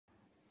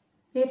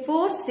A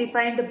force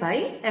defined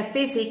by F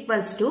is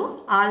equals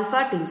to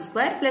alpha t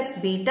square plus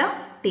beta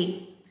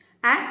t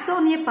acts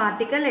on a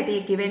particle at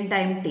a given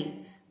time t.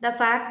 The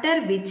factor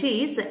which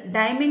is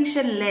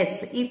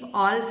dimensionless if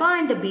alpha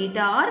and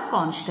beta are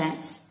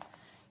constants.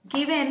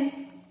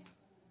 Given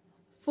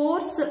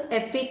force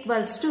F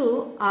equals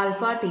to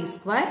alpha t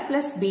square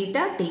plus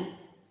beta t.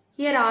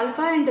 Here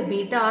alpha and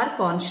beta are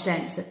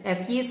constants.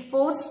 F is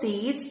force,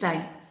 t is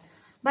time.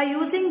 By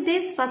using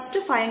this, first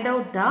find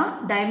out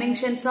the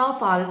dimensions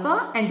of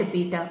alpha and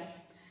beta.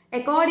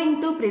 According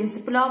to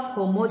principle of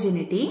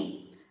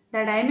homogeneity,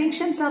 the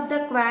dimensions of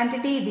the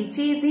quantity which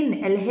is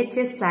in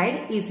LHS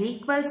side is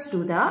equals to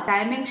the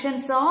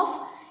dimensions of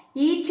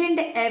each and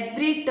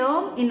every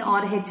term in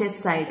RHS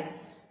side.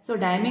 So,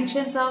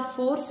 dimensions of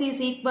force is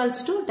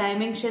equals to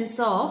dimensions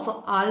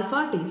of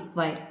alpha t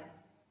square.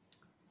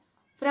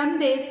 From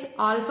this,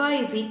 alpha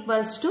is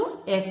equals to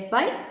F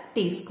by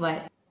t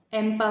square.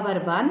 M power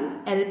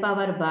 1, L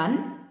power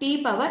 1,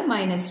 T power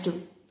minus 2.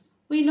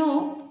 We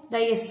know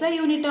the SI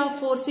unit of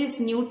force is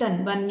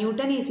Newton. 1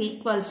 Newton is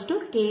equals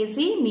to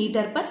kg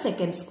meter per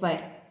second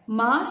square.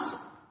 Mass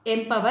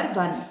M power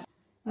 1,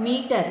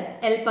 meter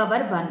L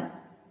power 1,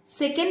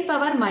 second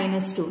power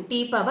minus 2,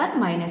 T power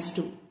minus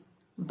 2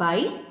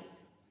 by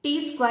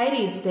T square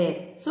is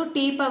there. So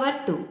T power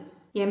 2,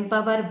 M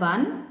power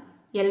 1,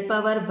 L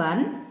power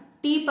 1,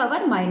 T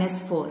power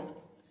minus 4.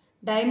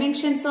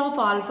 Dimensions of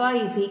alpha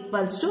is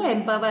equals to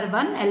M power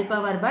 1, L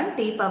power 1,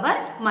 T power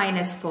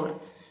minus 4.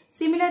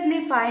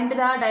 Similarly, find the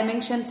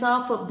dimensions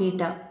of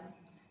beta.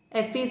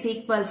 F is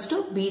equals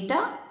to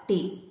beta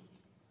T.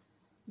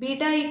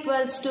 Beta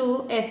equals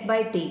to F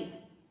by T.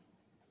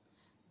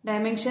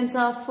 Dimensions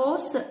of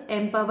force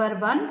M power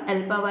 1,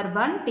 L power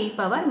 1, T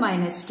power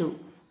minus 2.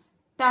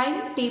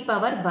 Time T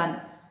power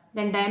 1.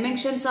 Then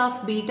dimensions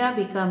of beta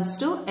becomes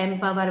to M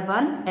power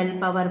 1, L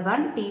power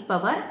 1, T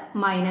power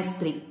minus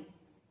 3.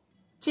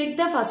 Check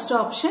the first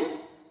option.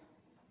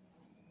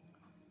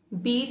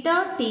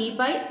 Beta t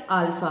by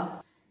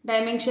alpha.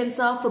 Dimensions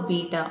of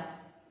beta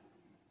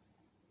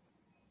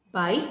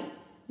by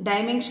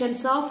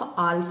dimensions of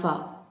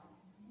alpha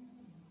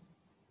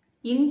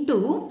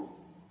into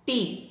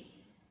t.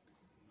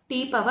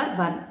 T power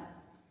 1.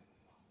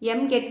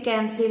 M get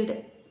cancelled.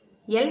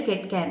 L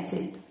get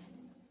cancelled.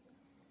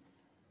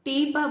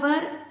 T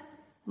power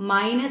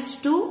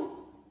minus 2.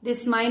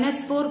 This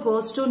minus 4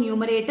 goes to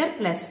numerator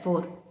plus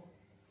 4.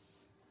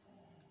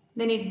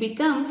 Then it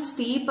becomes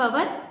T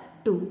power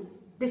 2.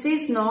 This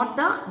is not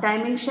the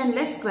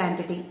dimensionless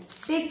quantity.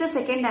 Take the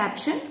second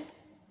option.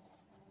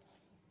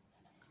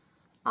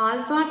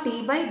 Alpha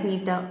t by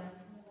beta.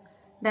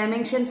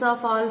 Dimensions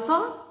of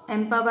alpha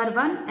M power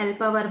 1, L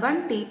power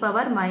 1, T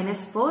power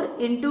minus 4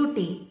 into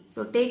t.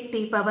 So take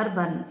T power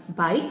 1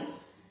 by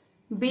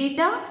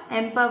beta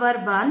M power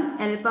 1,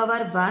 L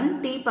power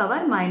 1, T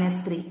power minus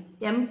 3.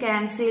 M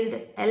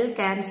cancelled, L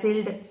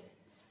cancelled,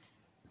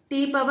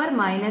 T power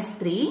minus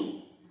 3.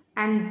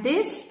 And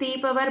this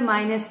T power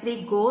minus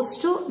 3 goes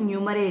to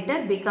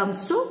numerator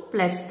becomes to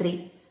plus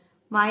 3.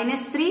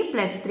 Minus 3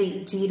 plus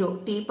 3, 0.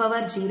 T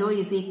power 0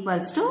 is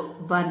equals to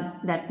 1.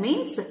 That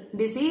means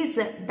this is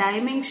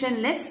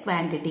dimensionless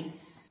quantity.